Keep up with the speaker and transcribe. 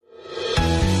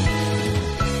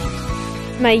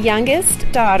My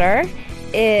youngest daughter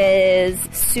is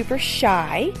super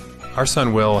shy. Our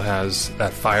son Will has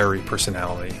that fiery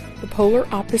personality. The polar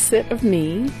opposite of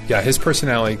me. Yeah, his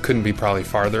personality couldn't be probably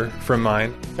farther from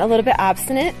mine. A little bit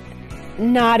obstinate.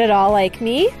 Not at all like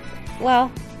me.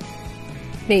 Well,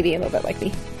 maybe a little bit like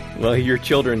me. Well, your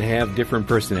children have different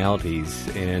personalities,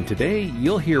 and today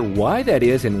you'll hear why that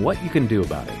is and what you can do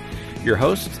about it. Your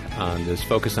host on this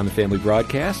Focus on the Family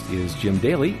broadcast is Jim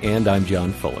Daly, and I'm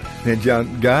John Fuller. And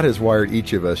John, God has wired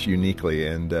each of us uniquely,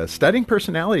 and studying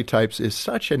personality types is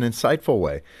such an insightful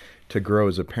way to grow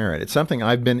as a parent. It's something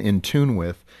I've been in tune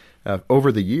with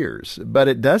over the years, but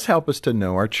it does help us to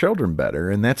know our children better,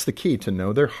 and that's the key, to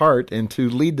know their heart and to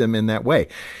lead them in that way.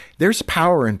 There's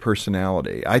power in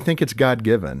personality. I think it's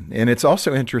God-given, and it's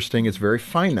also interesting, it's very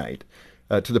finite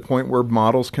to the point where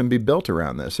models can be built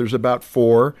around this. There's about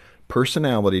 4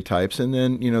 personality types, and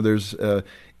then, there's an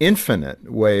infinite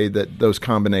way that those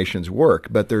combinations work,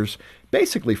 but there's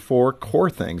basically 4 core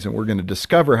things, and we're going to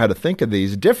discover how to think of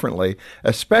these differently,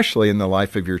 especially in the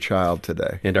life of your child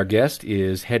today. And our guest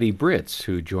is Hetty Britz,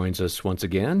 who joins us once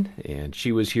again, and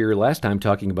she was here last time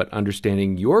talking about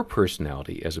understanding your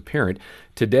personality as a parent.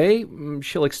 Today,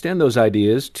 she'll extend those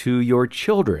ideas to your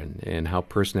children and how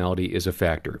personality is a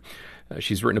factor.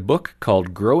 She's written a book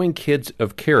called Growing Kids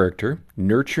of Character,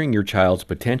 Nurturing Your Child's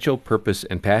Potential, Purpose,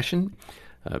 and Passion.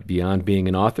 Beyond being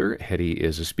an author, Hetty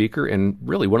is a speaker and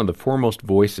really one of the foremost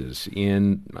voices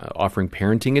in offering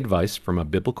parenting advice from a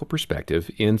biblical perspective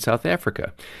in South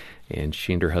Africa. And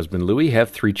she and her husband, Louis, have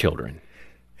 3 children.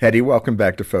 Hetty, welcome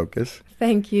back to Focus.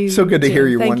 Thank you. So good to hear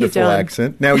your wonderful John.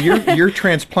 accent. Now, you're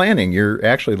transplanting. You're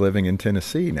actually living in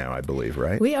Tennessee now, I believe,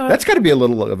 right? We are. That's got to be a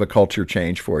little of a culture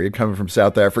change for you, coming from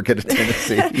South Africa to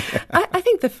Tennessee. I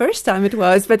think the first time it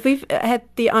was, but we've had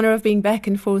the honor of being back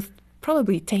and forth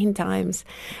probably 10 times.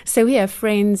 So we have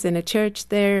friends and a church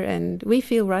there, and we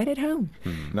feel right at home.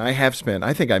 And I have spent,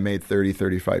 I think I made 30,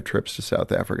 35 trips to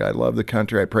South Africa. I love the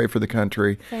country. I pray for the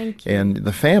country. Thank you. And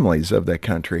the families of that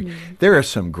country. There are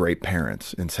some great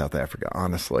parents in South Africa,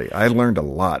 honestly. I learned a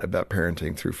lot about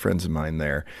parenting through friends of mine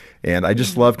there. And I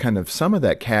just love kind of some of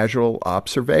that casual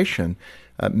observation.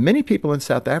 Many people in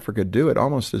South Africa do it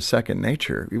almost as second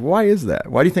nature. Why is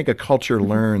that? Why do you think a culture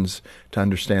learns to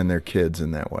understand their kids in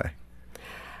that way?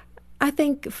 I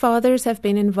think fathers have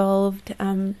been involved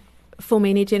for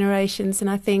many generations,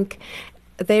 and I think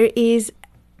there is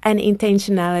an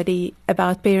intentionality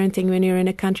about parenting when you're in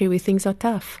a country where things are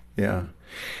tough. Yeah.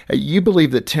 You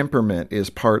believe that temperament is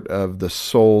part of the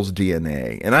soul's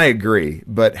DNA, and I agree,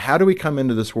 but how do we come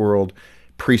into this world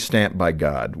pre-stamped by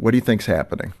God? What do you think's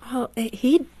happening? Well,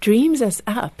 he dreams us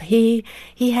up. He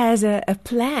has a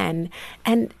plan.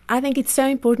 And I think it's so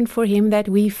important for him that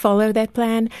we follow that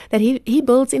plan, that he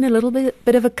builds in a little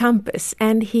bit of a compass,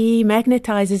 and he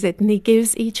magnetizes it, and he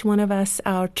gives each one of us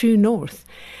our true north.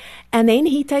 And then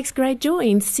he takes great joy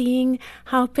in seeing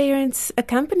how parents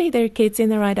accompany their kids in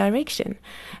the right direction.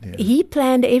 Yeah. He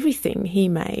planned everything he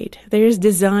made. There is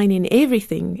design in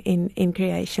everything in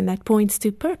creation that points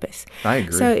to purpose. I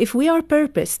agree. So if we are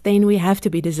purposed, then we have to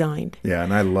be designed. Yeah,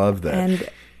 and I love that. And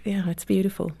yeah, it's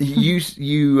beautiful.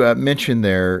 You mentioned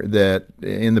there that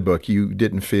in the book you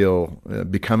didn't feel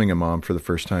becoming a mom for the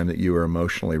first time that you were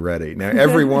emotionally ready. Now,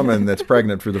 every woman that's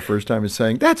pregnant for the first time is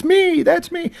saying, that's me,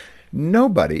 that's me.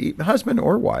 Nobody, husband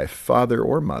or wife, father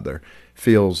or mother,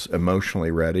 feels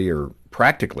emotionally ready or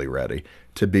practically ready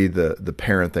to be the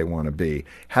parent they want to be.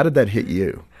 How did that hit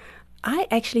you? I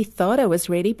actually thought I was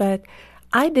ready, but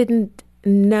I didn't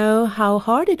know how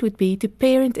hard it would be to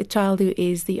parent a child who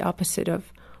is the opposite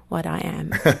of what I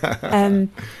am.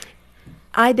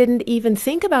 I didn't even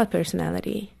think about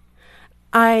personality.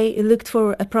 I looked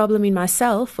for a problem in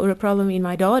myself or a problem in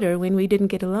my daughter when we didn't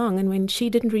get along. And when she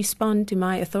didn't respond to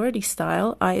my authority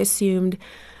style, I assumed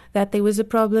that there was a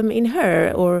problem in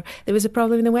her or there was a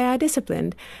problem in the way I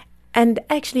disciplined. And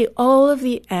actually all of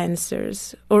the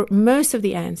answers, or most of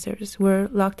the answers, were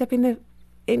locked up in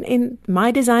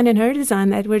my design and her design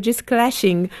that were just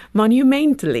clashing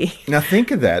monumentally. Now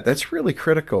think of that. That's really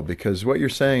critical, because what you're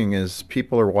saying is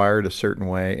people are wired a certain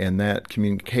way, and that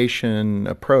communication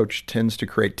approach tends to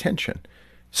create tension,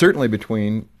 certainly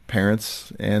between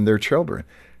parents and their children.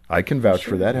 I can vouch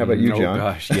for that. How about you, John? Oh,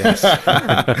 gosh, yes.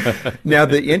 Now,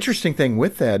 the interesting thing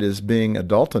with that is being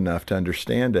adult enough to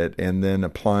understand it and then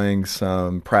applying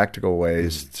some practical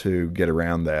ways to get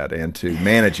around that and to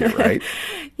manage it, right?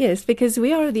 Yes, because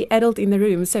we are the adult in the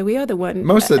room, so we are the one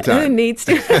most of the time who needs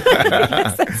to.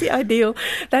 Yes, that's the ideal.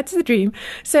 That's the dream.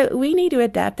 So we need to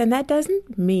adapt, and that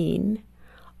doesn't mean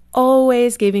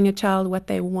always giving a child what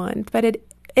they want, but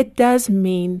it does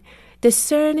mean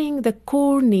discerning the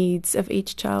core needs of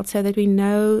each child so that we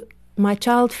know my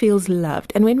child feels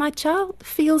loved. And when my child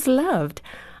feels loved,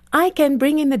 I can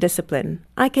bring in the discipline.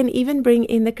 I can even bring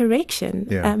in the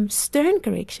correction, stern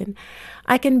correction.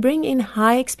 I can bring in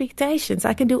high expectations.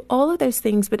 I can do all of those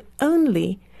things, but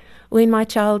only when my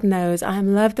child knows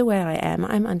I'm loved the way I am,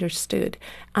 I'm understood,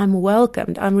 I'm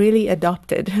welcomed, I'm really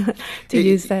adopted, to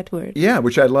use that word. Yeah,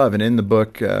 which I love. And in the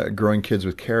book, Growing Kids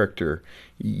with Character,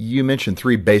 you mentioned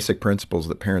 3 basic principles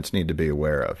that parents need to be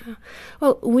aware of.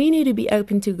 Well, we need to be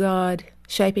open to God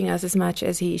shaping us as much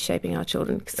as He is shaping our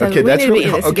children. So okay, that's really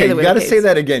okay. You got to kids. say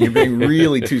that again. You're being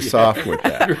really too soft with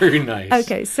that. Very nice.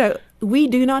 Okay, so we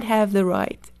do not have the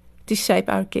right to shape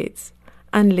our kids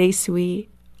unless we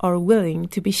are willing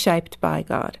to be shaped by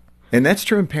God. And that's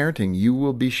true in parenting. You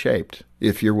will be shaped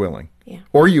if you're willing. Yeah.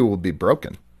 Or you will be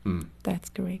broken. That's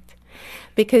correct.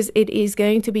 Because it is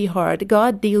going to be hard.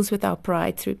 God deals with our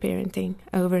pride through parenting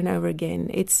over and over again.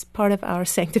 It's part of our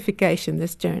sanctification,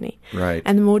 this journey. Right.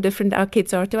 And the more different our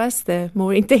kids are to us, the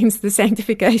more intense the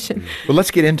sanctification. Well,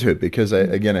 let's get into it because,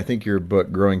 I think your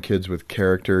book, Growing Kids with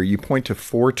Character, you point to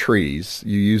 4 trees.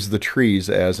 You use the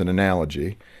trees as an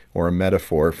analogy or a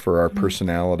metaphor for our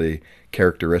personality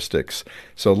characteristics.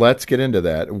 So let's get into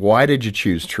that. Why did you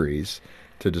choose trees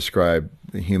to describe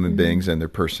human beings and their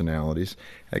personalities?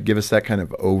 Give us that kind of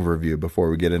overview before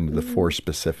we get into the 4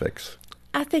 specifics.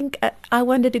 I think I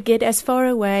wanted to get as far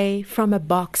away from a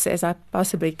box as I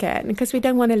possibly can, because we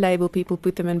don't want to label people,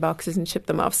 put them in boxes and ship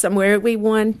them off somewhere. We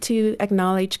want to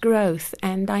acknowledge growth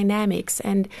and dynamics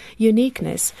and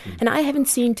uniqueness. And I haven't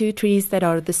seen 2 trees that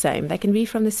are the same. They can be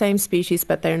from the same species,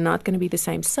 but they're not going to be the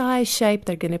same size, shape.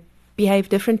 They're going to behave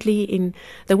differently in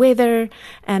the weather,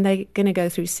 and they're going to go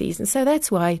through seasons. So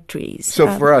that's why trees.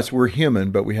 So for us, we're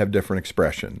human, but we have different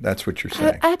expression. That's what you're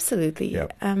saying. Absolutely.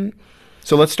 Yep.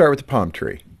 So let's start with the palm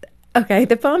tree. Okay,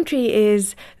 the palm tree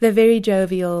is the very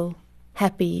jovial,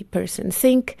 happy person.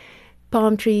 Think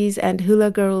palm trees and hula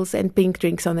girls and pink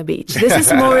drinks on the beach. This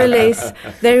is more or less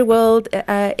their world.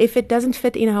 If it doesn't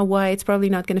fit in Hawaii, it's probably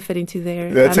not going to fit into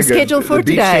their schedule for the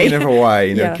today. Beach scene in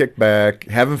Hawaii, Yeah. kick back,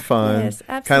 having fun, Yes, kind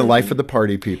of absolutely. life of the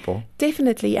party people.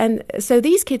 Definitely. And so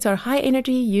these kids are high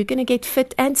energy. You're going to get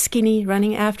fit and skinny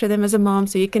running after them as a mom,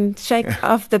 so you can shake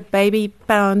off the baby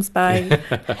pounds by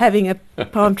having a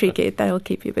palm tree kid. That'll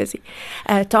keep you busy.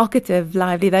 Talkative,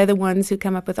 lively. They're the ones who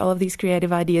come up with all of these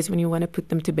creative ideas when you want to put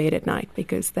them to bed at night,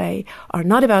 because they are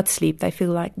not about sleep. They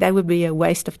feel like that would be a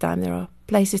waste of time. There are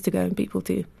places to go and people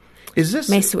to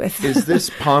mess with. Is this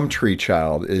palm tree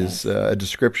child, is a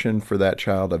description for that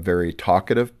child a very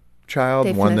talkative child,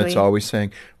 one that's Definitely. always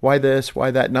saying, why this,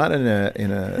 why that, not in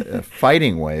a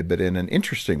fighting way, but in an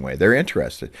interesting way? They're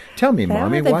interested. Tell me,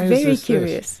 Mommy, why is very this curious.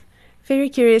 this? Very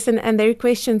curious, and their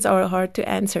questions are hard to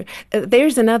answer.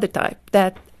 There's another type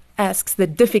that asks the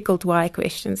difficult why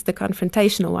questions, the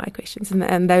confrontational why questions,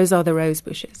 and those are the rose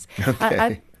bushes.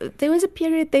 Okay. There was a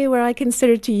period there where I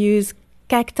considered to use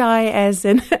cacti as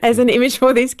an image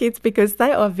for these kids, because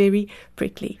they are very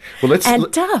prickly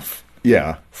and tough.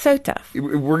 Yeah. So tough.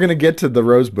 We're going to get to the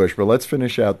rose bush, but let's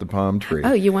finish out the palm tree.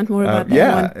 Oh, you want more about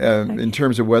that one? In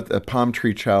terms of what a palm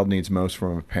tree child needs most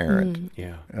from a parent.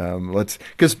 Yeah.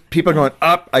 Because people are going,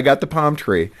 I got the palm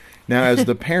tree. Now, as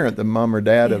the parent, the mom or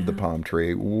dad of the palm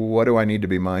tree, what do I need to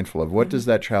be mindful of? What does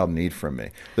that child need from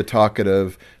me? The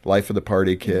talkative, life of the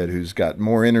party kid who's got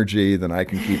more energy than I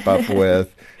can keep up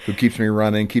with, who keeps me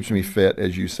running, keeps me fit,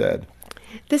 as you said.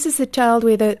 This is a child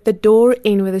where the door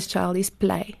in with this child is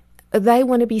play. They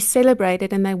want to be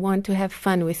celebrated and they want to have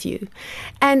fun with you.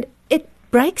 And it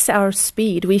breaks our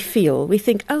speed. We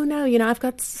think, oh no, I've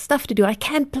got stuff to do. I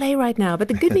can't play right now. But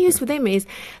the good news for them is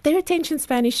their attention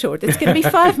span is short. It's going to be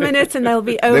 5 minutes and they'll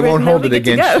be over. They won't hold it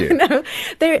against you. No,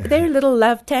 their little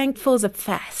love tank fills up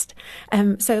fast.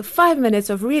 So 5 minutes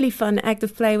of really fun,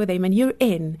 active play with them and you're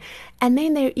in. And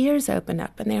then their ears open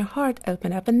up and their heart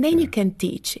open up. And then you can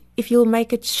teach. If you'll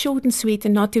make it short and sweet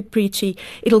and not too preachy,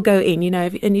 it'll go in,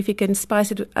 and if you can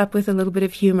spice it up with a little bit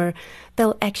of humor,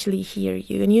 they'll actually hear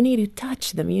you. And you need to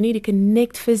touch them. You need to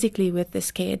connect physically with this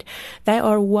kid. They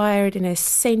are wired in a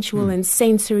sensual and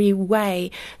sensory way.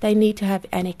 They need to have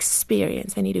an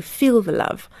experience. They need to feel the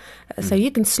love. So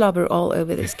you can slobber all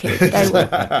over this kid. They will.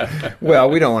 Well,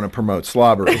 we don't want to promote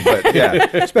slobbering, but yeah,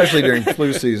 especially during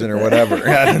flu season or whatever.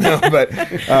 I don't know, but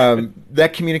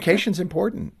that communication's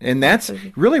important, and that's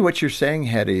really what you're saying,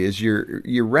 Hetty. Is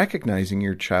you're recognizing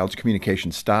your child's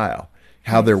communication style,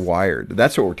 how they're wired.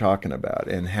 That's what we're talking about,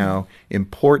 and how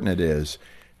important it is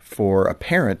for a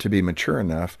parent to be mature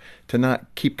enough to not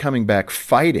keep coming back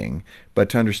fighting, but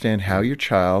to understand how your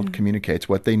child communicates,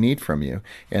 what they need from you.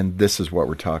 And this is what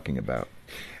we're talking about.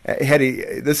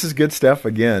 Hetty, this is good stuff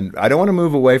again. I don't want to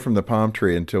move away from the palm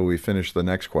tree until we finish the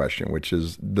next question, which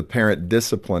is the parent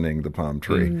disciplining the palm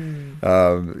tree.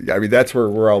 I mean, that's where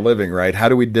we're all living, right? How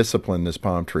do we discipline this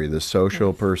palm tree, this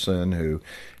social person who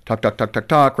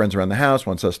talk, runs around the house,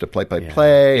 wants us to play,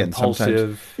 and sometimes,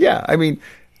 impulsive. I mean,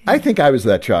 I think I was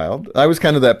that child. I was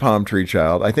kind of that palm tree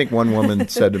child. I think one woman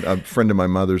said, a friend of my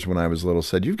mother's when I was little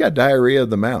said, "You've got diarrhea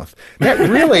of the mouth." That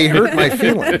really hurt my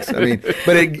feelings. I mean,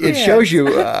 but it shows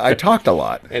you I talked a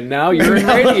lot. And now you're in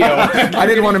radio. I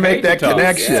didn't want to make that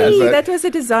connection. See, but, that was a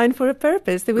design for a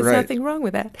purpose. There was Right. nothing wrong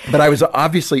with that. but I was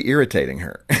obviously irritating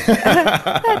her.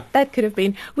 That could have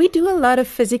been. We do a lot of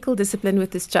physical discipline with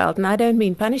this child, and I don't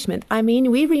mean punishment. I mean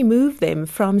we remove them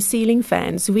from ceiling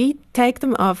fans. We take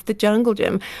them off the jungle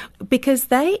gym because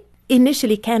they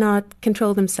initially cannot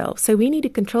control themselves. So we need to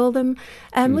control them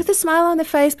with a smile on the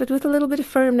face, but with a little bit of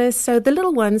firmness. So the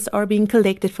little ones are being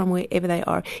collected from wherever they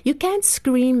are. You can't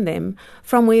scream them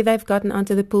from where they've gotten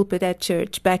onto the pulpit at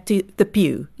church back to the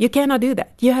pew. You cannot do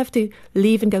that. You have to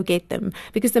leave and go get them.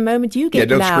 Because the moment you get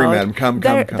don't loud, scream at them.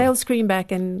 Come. they'll scream back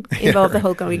and involve the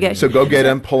whole congregation. So go get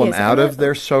them, pull them Yes, out a of lot-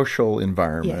 their social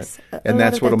environment, Yes, a and lot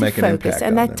that's of what will that make to an focus. impact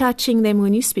And on that them. touching them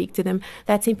when you speak to them,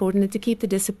 that's important. And to keep the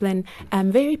discipline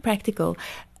very practical.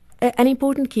 An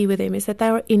important key with them is that they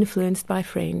are influenced by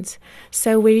friends.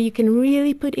 So where you can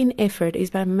really put in effort is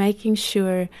by making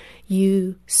sure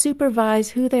you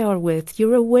supervise who they are with.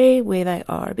 You're aware where they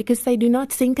are because they do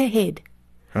not think ahead.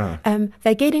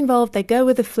 They get involved, they go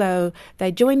with the flow,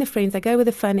 they join the friends, they go where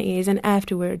the fun is, and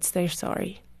afterwards they're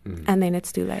sorry. And then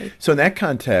it's too late. So in that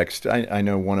context, I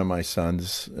know one of my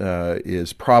sons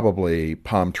is probably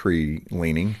palm tree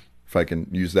leaning, if I can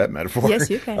use that metaphor. Yes,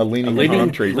 you can. A leaning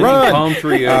palm tree. Leaning Run! palm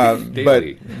tree of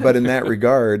daily. But in that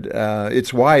regard,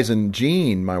 it's wise. And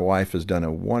Jean, my wife, has done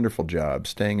a wonderful job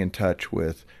staying in touch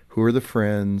with who are the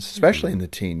friends, especially in the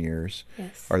teen years.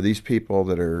 Yes. Are these people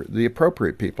that are the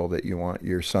appropriate people that you want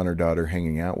your son or daughter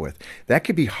hanging out with? That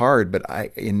could be hard, but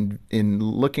in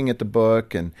looking at the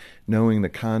book and knowing the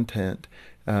content,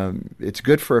 it's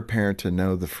good for a parent to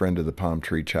know the friend of the palm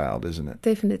tree child, isn't it?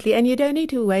 Definitely. And you don't need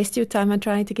to waste your time on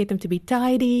trying to get them to be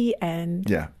tidy and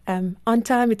on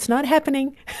time. It's not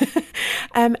happening.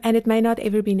 And it may not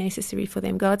ever be necessary for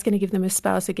them. God's going to give them a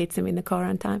spouse who gets them in the car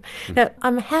on time. Now,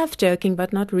 I'm half joking,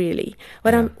 but not really.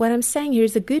 What I'm saying here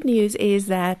is the good news is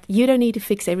that you don't need to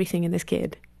fix everything in this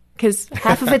kid because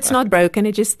half of it's not broken.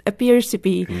 It just appears to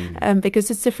be because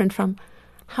it's different from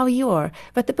how you are.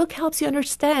 But the book helps you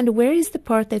understand where is the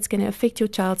part that's going to affect your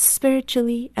child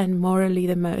spiritually and morally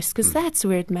the most, because that's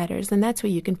where it matters, and that's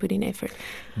where you can put in effort.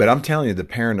 But I'm telling you, the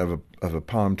parent of a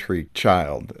palm tree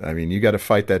child, I mean, you got to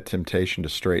fight that temptation to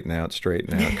straighten out,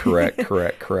 correct,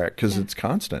 because it's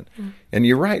constant. And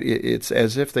you're right, it's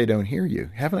as if they don't hear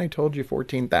you. Haven't I told you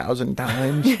 14,000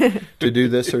 times to do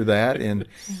this or that? And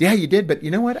yeah, you did, but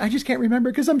you know what? I just can't remember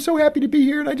because I'm so happy to be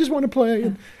here and I just want to play.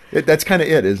 And that's kind of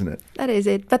it, isn't it? That is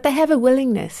it. But they have a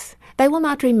willingness. They will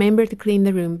not remember to clean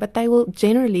the room, but they will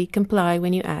generally comply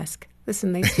when you ask.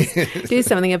 Listen, let's just do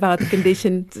something about the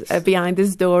conditions behind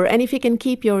this door. And if you can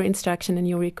keep your instruction and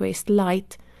your request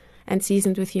light and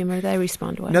seasoned with humor, they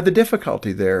respond well. Now, the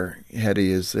difficulty there,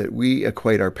 Hetty, is that we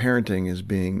equate our parenting as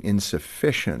being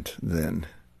insufficient then,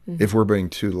 if we're being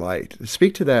too light.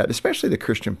 Speak to that, especially the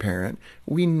Christian parent.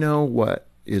 We know what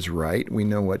is right. We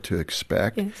know what to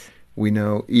expect. Yes. We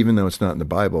know, even though it's not in the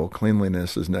Bible,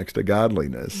 cleanliness is next to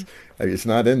godliness. I mean, it's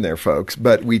not in there, folks,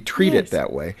 but we treat it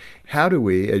that way. How do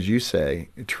we, as you say,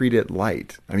 treat it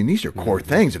light? I mean, these are core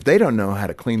things. If they don't know how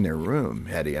to clean their room,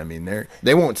 Hetty, I mean,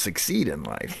 they won't succeed in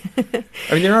life.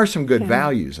 I mean, there are some good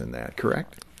values in that,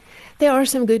 correct? There are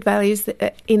some good values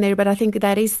in there, but I think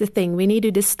that is the thing. We need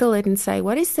to distill it and say,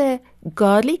 what is the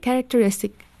godly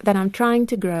characteristic that I'm trying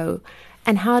to grow?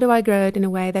 And how do I grow it in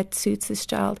a way that suits this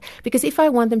child? Because if I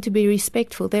want them to be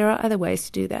respectful, there are other ways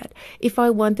to do that. If I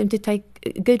want them to take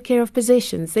good care of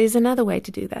possessions, there's another way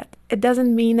to do that. It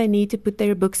doesn't mean they need to put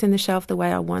their books in the shelf the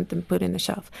way I want them put in the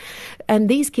shelf. And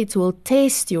these kids will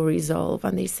test your resolve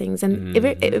on these things. And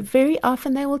very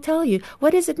often they will tell you,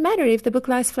 what does it matter if the book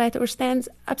lies flat or stands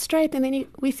up straight? And then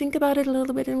we think about it a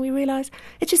little bit and we realize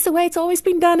it's just the way it's always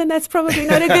been done, and that's probably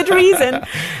not a good reason.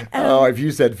 I've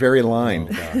used that very line.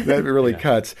 That really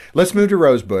cuts. Let's move to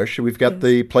Rosebush. We've got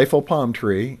the playful palm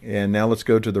tree, and now let's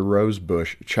go to the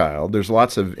Rosebush child. There's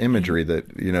lots of imagery that,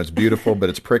 it's beautiful, but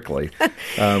it's prickly.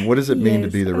 What does it mean to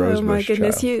be the Rosebush child? Oh,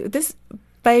 my goodness. This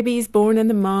baby is born, and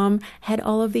the mom had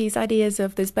all of these ideas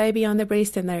of this baby on the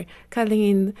breast, and they're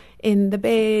cuddling in the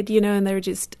bed, and they're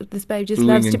just, this baby just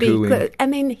loves to be close.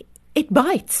 And then it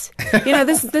bites.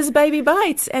 This baby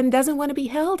bites and doesn't want to be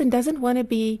held and doesn't want to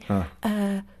be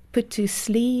put to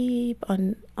sleep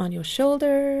on your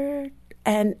shoulder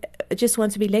and just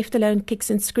wants to be left alone, kicks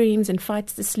and screams and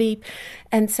fights to sleep,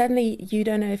 and suddenly you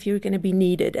don't know if you're going to be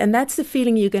needed. And that's the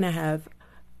feeling you're going to have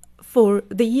for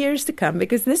the years to come,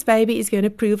 because this baby is going to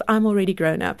prove I'm already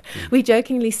grown up. We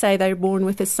jokingly say they're born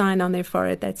with a sign on their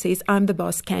forehead that says, I'm the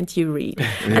boss, can't you read?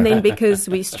 And then because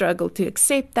we struggle to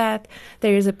accept that,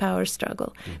 there is a power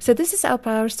struggle. So this is our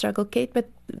power struggle, Kate, but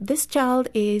this child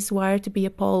is wired to be a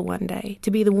Paul one day, to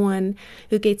be the one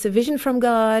who gets a vision from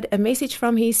God, a message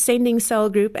from his sending cell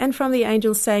group, and from the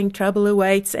angels saying trouble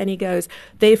awaits, and he goes,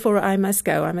 therefore I must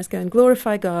go and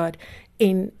glorify God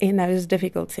in those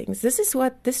difficult things. This is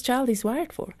what this child is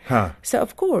wired for. So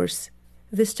of course,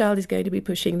 this child is going to be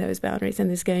pushing those boundaries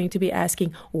and is going to be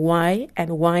asking why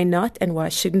and why not and why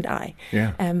shouldn't I?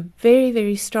 Yeah. Very,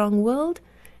 very strong-willed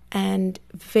and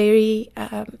very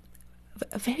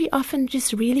often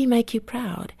just really make you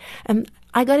proud.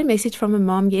 I got a message from a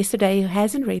mom yesterday who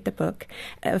hasn't read the book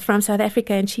from South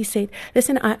Africa, and she said,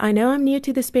 listen, I know I'm new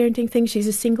to this parenting thing. She's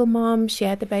a single mom. She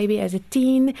had the baby as a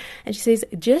teen. And she says,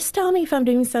 just tell me if I'm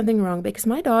doing something wrong, because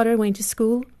my daughter went to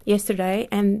school yesterday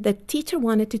and the teacher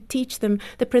wanted to teach them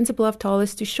the principle of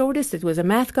tallest to shortest. It was a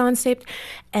math concept,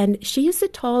 and she used the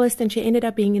tallest and she ended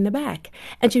up being in the back.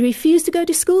 And she refused to go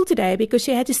to school today because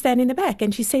she had to stand in the back.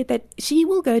 And she said that she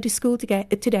will go to school today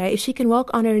if she can walk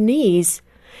on her knees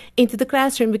into the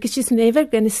classroom, because she's never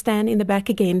going to stand in the back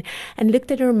again. And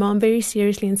looked at her mom very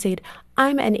seriously and said,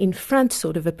 I'm an in front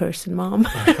sort of a person, Mom.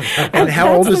 And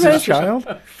how old is this child?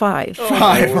 5.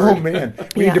 5. Oh, man.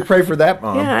 We need to pray for that,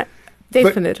 Mom. Yeah,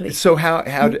 definitely. But, so how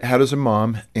does a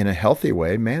mom, in a healthy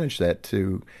way, manage that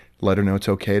to let her know it's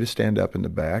okay to stand up in the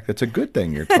back? That's a good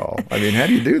thing, you're tall. I mean, how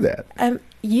do you do that?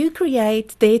 You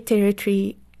create their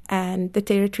territory and the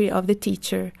territory of the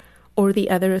teacher or the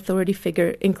other authority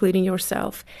figure, including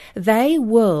yourself. They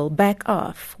will back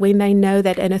off when they know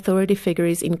that an authority figure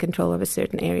is in control of a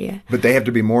certain area. But they have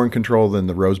to be more in control than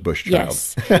the rosebush child.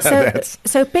 Yes.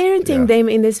 So parenting them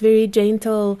in this very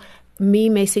gentle me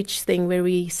message thing where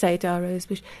we say to our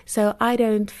rosebush, so I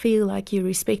don't feel like you're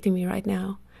respecting me right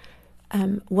now.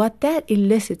 What that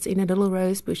elicits in a little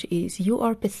rosebush is, you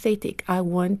are pathetic. I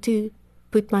want to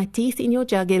put my teeth in your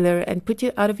jugular and put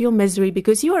you out of your misery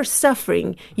because you are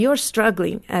suffering, you're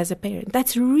struggling as a parent.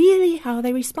 That's really how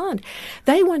they respond.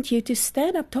 They want you to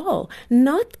stand up tall,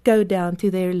 not go down to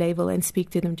their level and speak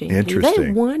to them gently. Interesting.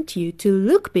 They want you to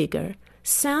look bigger,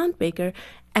 sound bigger,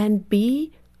 and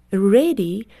be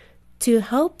ready to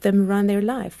help them run their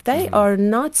life. They are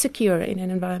not secure in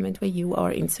an environment where you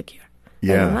are insecure.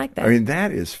 Yeah, I don't like that. I mean,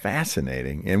 that is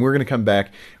fascinating. And we're going to come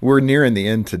back. We're nearing the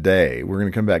end today. We're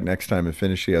going to come back next time and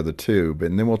finish the other two.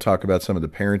 And then we'll talk about some of the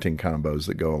parenting combos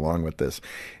that go along with this.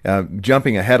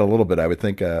 Jumping ahead a little bit, I would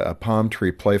think a palm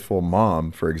tree playful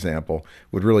mom, for example,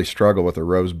 would really struggle with a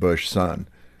rosebush son.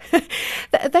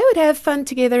 They would have fun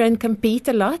together and compete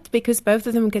a lot because both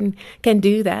of them can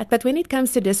do that. But when it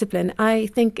comes to discipline, I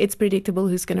think it's predictable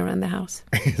who's going to run the house.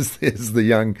 is the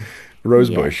young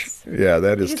rosebush. Yes. Yeah,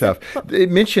 that is tough.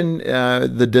 Mention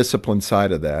the discipline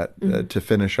side of that to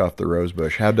finish off the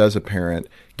rosebush. How does a parent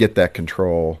get that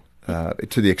control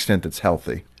to the extent that's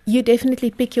healthy? You definitely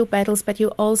pick your battles, but you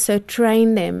also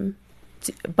train them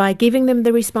by giving them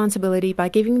the responsibility, by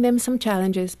giving them some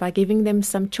challenges, by giving them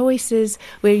some choices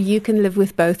where you can live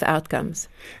with both outcomes.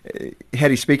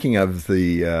 Hetty, speaking of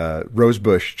the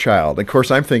rosebush child, of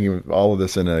course, I'm thinking of all of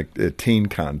this in a teen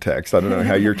context. I don't know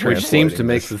how you're translating Which seems to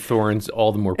make this. the thorns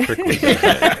all the more prickly.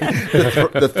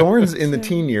 The thorns in the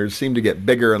teen years seem to get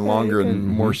bigger and longer and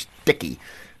more sticky.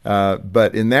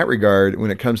 But in that regard, when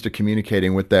it comes to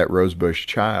communicating with that rosebush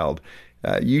child,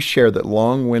 you share that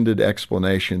long-winded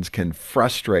explanations can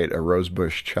frustrate a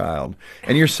rosebush child.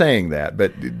 And you're saying that,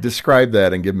 but describe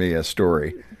that and give me a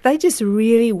story. They just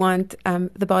really want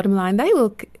the bottom line. They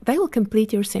will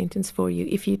complete your sentence for you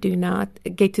if you do not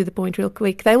get to the point real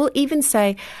quick. They will even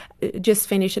say, just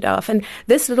finish it off. And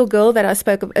this little girl that I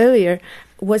spoke of earlier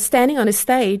was standing on a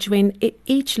stage when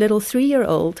each little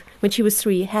 3-year-old, when she was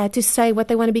 3, had to say what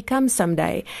they want to become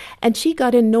someday. And she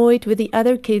got annoyed with the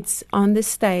other kids on the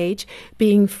stage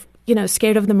being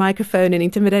scared of the microphone and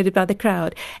intimidated by the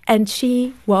crowd. And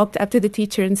she walked up to the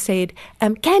teacher and said,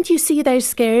 can't you see they're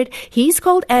scared? He's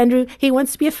called Andrew. He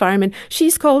wants to be a fireman.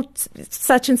 She's called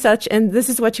such and such, and this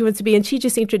is what she wants to be. And she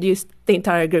just introduced the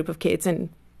entire group of kids and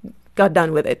got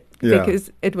done with it because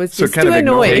it was just too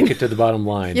annoying. Take it to the bottom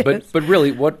line. Yes. But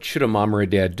really, what should a mom or a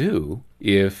dad do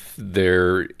if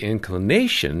their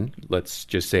inclination, let's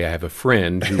just say I have a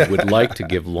friend who would like to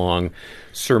give long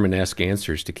sermon-esque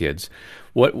answers to kids,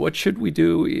 what should we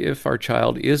do if our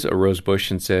child is a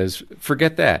rosebush and says,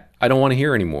 forget that, I don't want to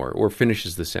hear anymore, or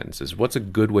finishes the sentences? What's a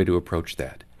good way to approach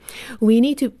that? We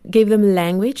need to give them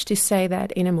language to say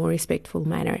that in a more respectful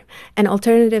manner. An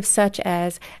alternative such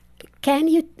as, can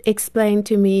you explain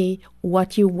to me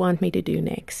what you want me to do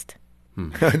next?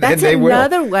 That's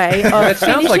another way of That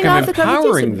sounds like finishing I'm off the empowering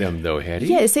conversation. them, though, Hetty.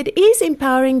 Yes, it is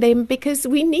empowering them because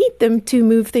we need them to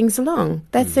move things along.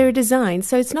 That's their design.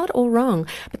 So it's not all wrong,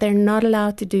 but they're not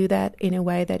allowed to do that in a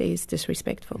way that is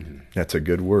disrespectful. That's a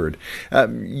good word.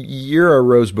 You're a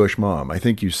rosebush mom. I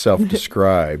think you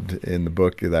self-described in the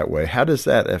book that way. How does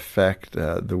that affect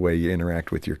the way you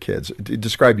interact with your kids?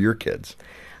 Describe your kids.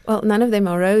 Well, none of them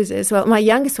are roses. Well, my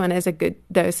youngest one has a good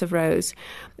dose of rose,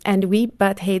 and we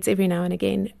butt heads every now and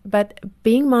again. But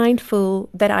being mindful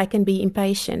that I can be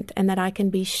impatient and that I can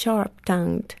be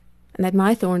sharp-tongued and that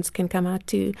my thorns can come out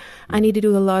too, I need to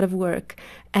do a lot of work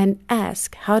and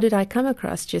ask, how did I come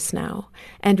across just now?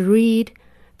 And read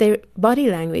their body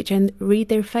language and read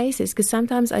their faces, because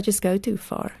sometimes I just go too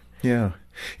far. Yeah.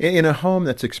 In a home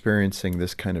that's experiencing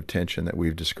this kind of tension that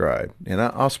we've described, and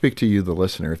I'll speak to you, the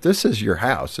listener, if this is your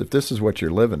house, if this is what you're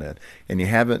living in, and you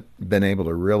haven't been able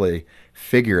to really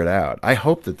figure it out, I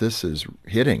hope that this is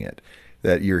hitting it,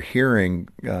 that you're hearing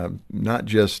not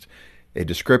just a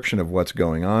description of what's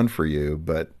going on for you,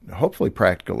 but hopefully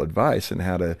practical advice on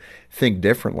how to think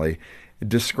differently.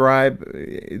 Describe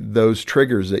those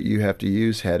triggers that you have to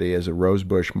use, Hetty, as a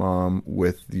rosebush mom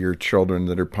with your children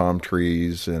that are palm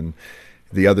trees and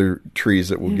the other trees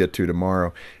that we'll get to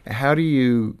tomorrow. How do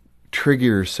you trigger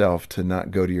yourself to not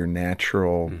go to your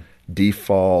natural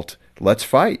default, let's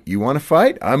fight. You want to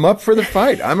fight? I'm up for the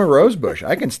fight. I'm a rosebush.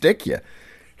 I can stick you.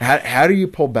 How do you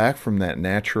pull back from that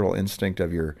natural instinct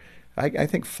of your, I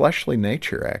think, fleshly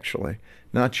nature, actually,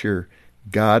 not your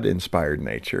God-inspired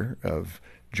nature of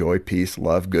joy, peace,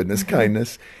 love, goodness,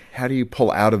 kindness? How do you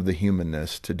pull out of the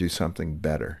humanness to do something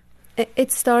better?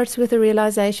 It starts with the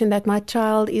realization that my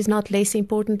child is not less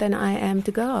important than I am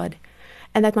to God,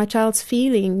 and that my child's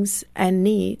feelings and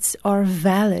needs are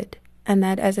valid, and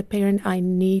that as a parent I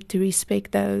need to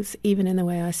respect those even in the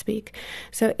way I speak.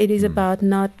 So it is about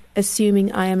not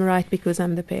assuming I am right because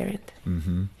I'm the parent.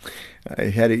 Mm-hmm.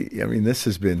 Hetty, I mean, this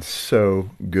has been so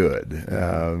good.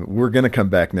 We're going to come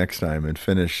back next time and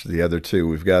finish the other two.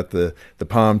 We've got the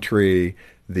palm tree,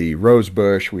 the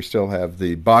rosebush. We still have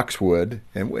the boxwood.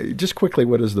 And just quickly,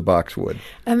 what is the boxwood?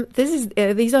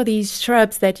 These are these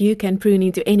shrubs that you can prune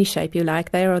into any shape you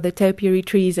like. They are the topiary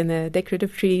trees and the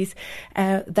decorative trees.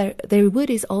 Their wood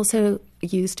is also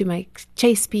used to make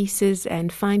chess pieces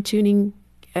and fine-tuning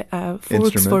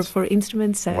forks for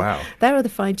instruments. Wow. They are the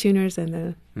fine-tuners and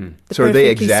the So are they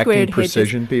exacting squared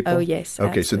precision hedges. people? Oh, yes.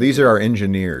 Okay, absolutely. so these are our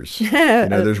engineers.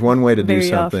 There's one way to do Very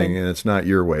something, often. and it's not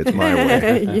your way, it's my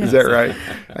way. Yes. Is that right?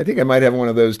 I think I might have one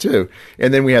of those, too.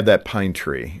 And then we have that pine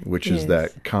tree, which is Yes.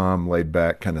 that calm,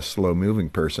 laid-back, kind of slow-moving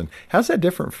person. How's that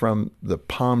different from the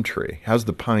palm tree? How's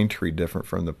the pine tree different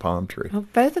from the palm tree? Well,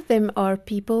 both of them are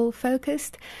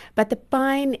people-focused, but the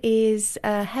pine is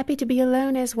happy to be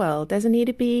alone as well. Doesn't need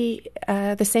to be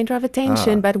the center of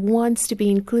attention, but wants to be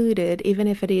included, even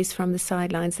if it is from the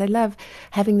sidelines. They love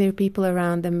having their people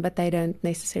around them, but they don't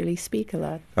necessarily speak a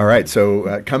lot. All right,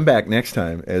 so come back next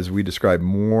time as we describe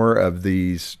more of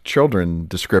these children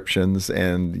descriptions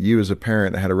and you as a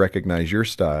parent how to recognize your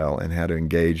style and how to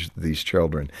engage these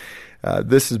children.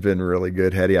 This has been really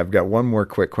good, Hetty. I've got one more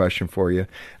quick question for you.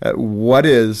 What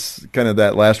is kind of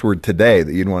that last word today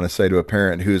that you'd want to say to a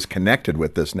parent who is connected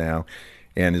with this now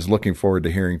and is looking forward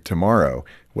to hearing tomorrow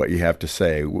what you have to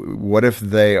say? What if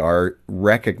they are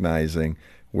recognizing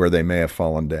where they may have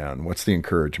fallen down? What's the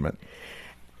encouragement?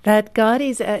 That God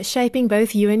is shaping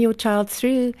both you and your child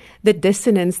through the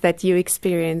dissonance that you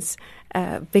experience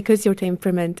because your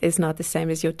temperament is not the same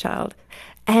as your child.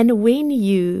 And when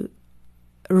you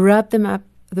rub them up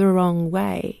the wrong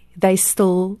way, they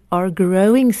still are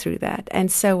growing through that,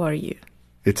 and so are you.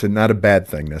 It's not a bad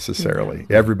thing necessarily.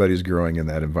 No. Everybody's growing in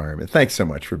that environment. Thanks so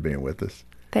much for being with us.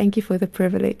 Thank you for the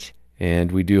privilege.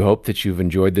 And we do hope that you've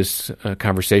enjoyed this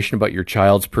conversation about your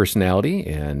child's personality,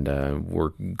 and we're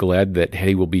glad that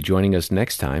Hetty will be joining us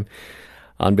next time.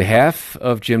 On behalf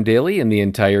of Jim Daly and the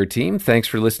entire team, thanks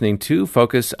for listening to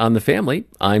Focus on the Family.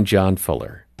 I'm John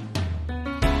Fuller.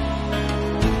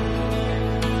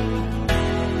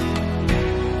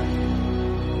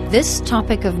 This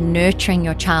topic of nurturing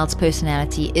your child's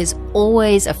personality is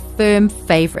always a firm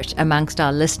favorite amongst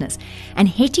our listeners. And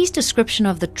Hetty's description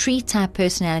of the tree-type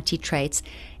personality traits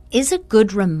is a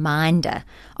good reminder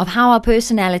of how our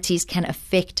personalities can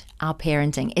affect our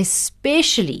parenting,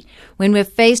 especially when we're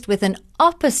faced with an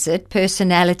opposite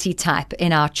personality type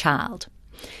in our child.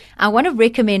 I want to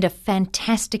recommend a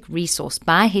fantastic resource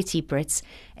by Hetty Britz.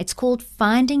 It's called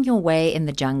Finding Your Way in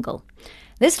the Jungle.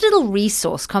 This little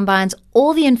resource combines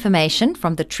all the information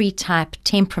from the tree type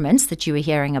temperaments that you were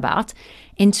hearing about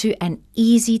into an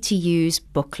easy-to-use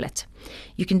booklet.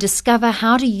 You can discover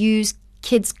how to use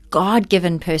kids'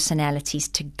 God-given personalities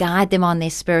to guide them on their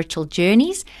spiritual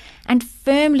journeys and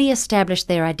firmly establish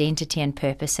their identity and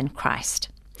purpose in Christ.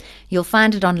 You'll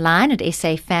find it online at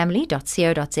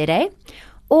safamily.co.za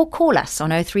or call us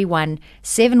on 031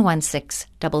 716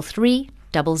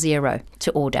 3300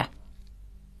 to order.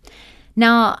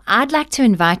 Now, I'd like to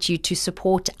invite you to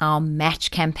support our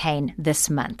match campaign this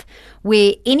month,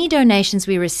 where any donations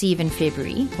we receive in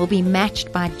February will be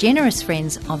matched by generous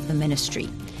friends of the ministry.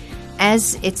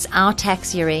 As it's our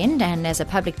tax year end and as a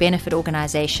public benefit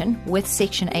organisation with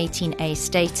Section 18A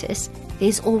status,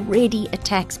 there's already a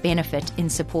tax benefit in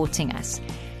supporting us.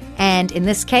 And in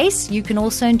this case, you can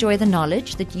also enjoy the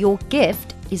knowledge that your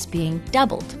gift is being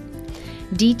doubled.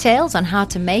 Details on how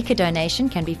to make a donation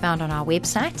can be found on our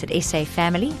website at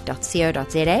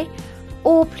safamily.co.za,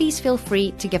 or please feel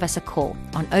free to give us a call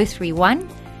on 031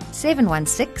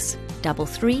 716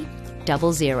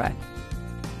 3300.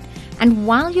 And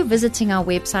while you're visiting our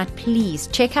website, please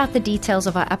check out the details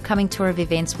of our upcoming tour of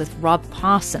events with Rob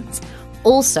Parsons,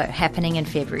 also happening in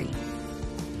February.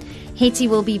 Hetty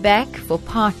will be back for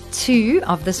part 2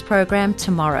 of this program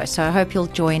tomorrow, so I hope you'll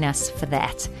join us for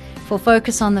that. For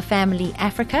Focus on the Family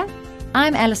Africa,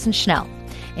 I'm Alison Schnell,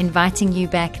 inviting you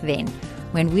back then,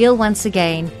 when we'll once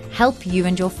again help you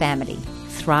and your family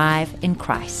thrive in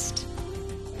Christ.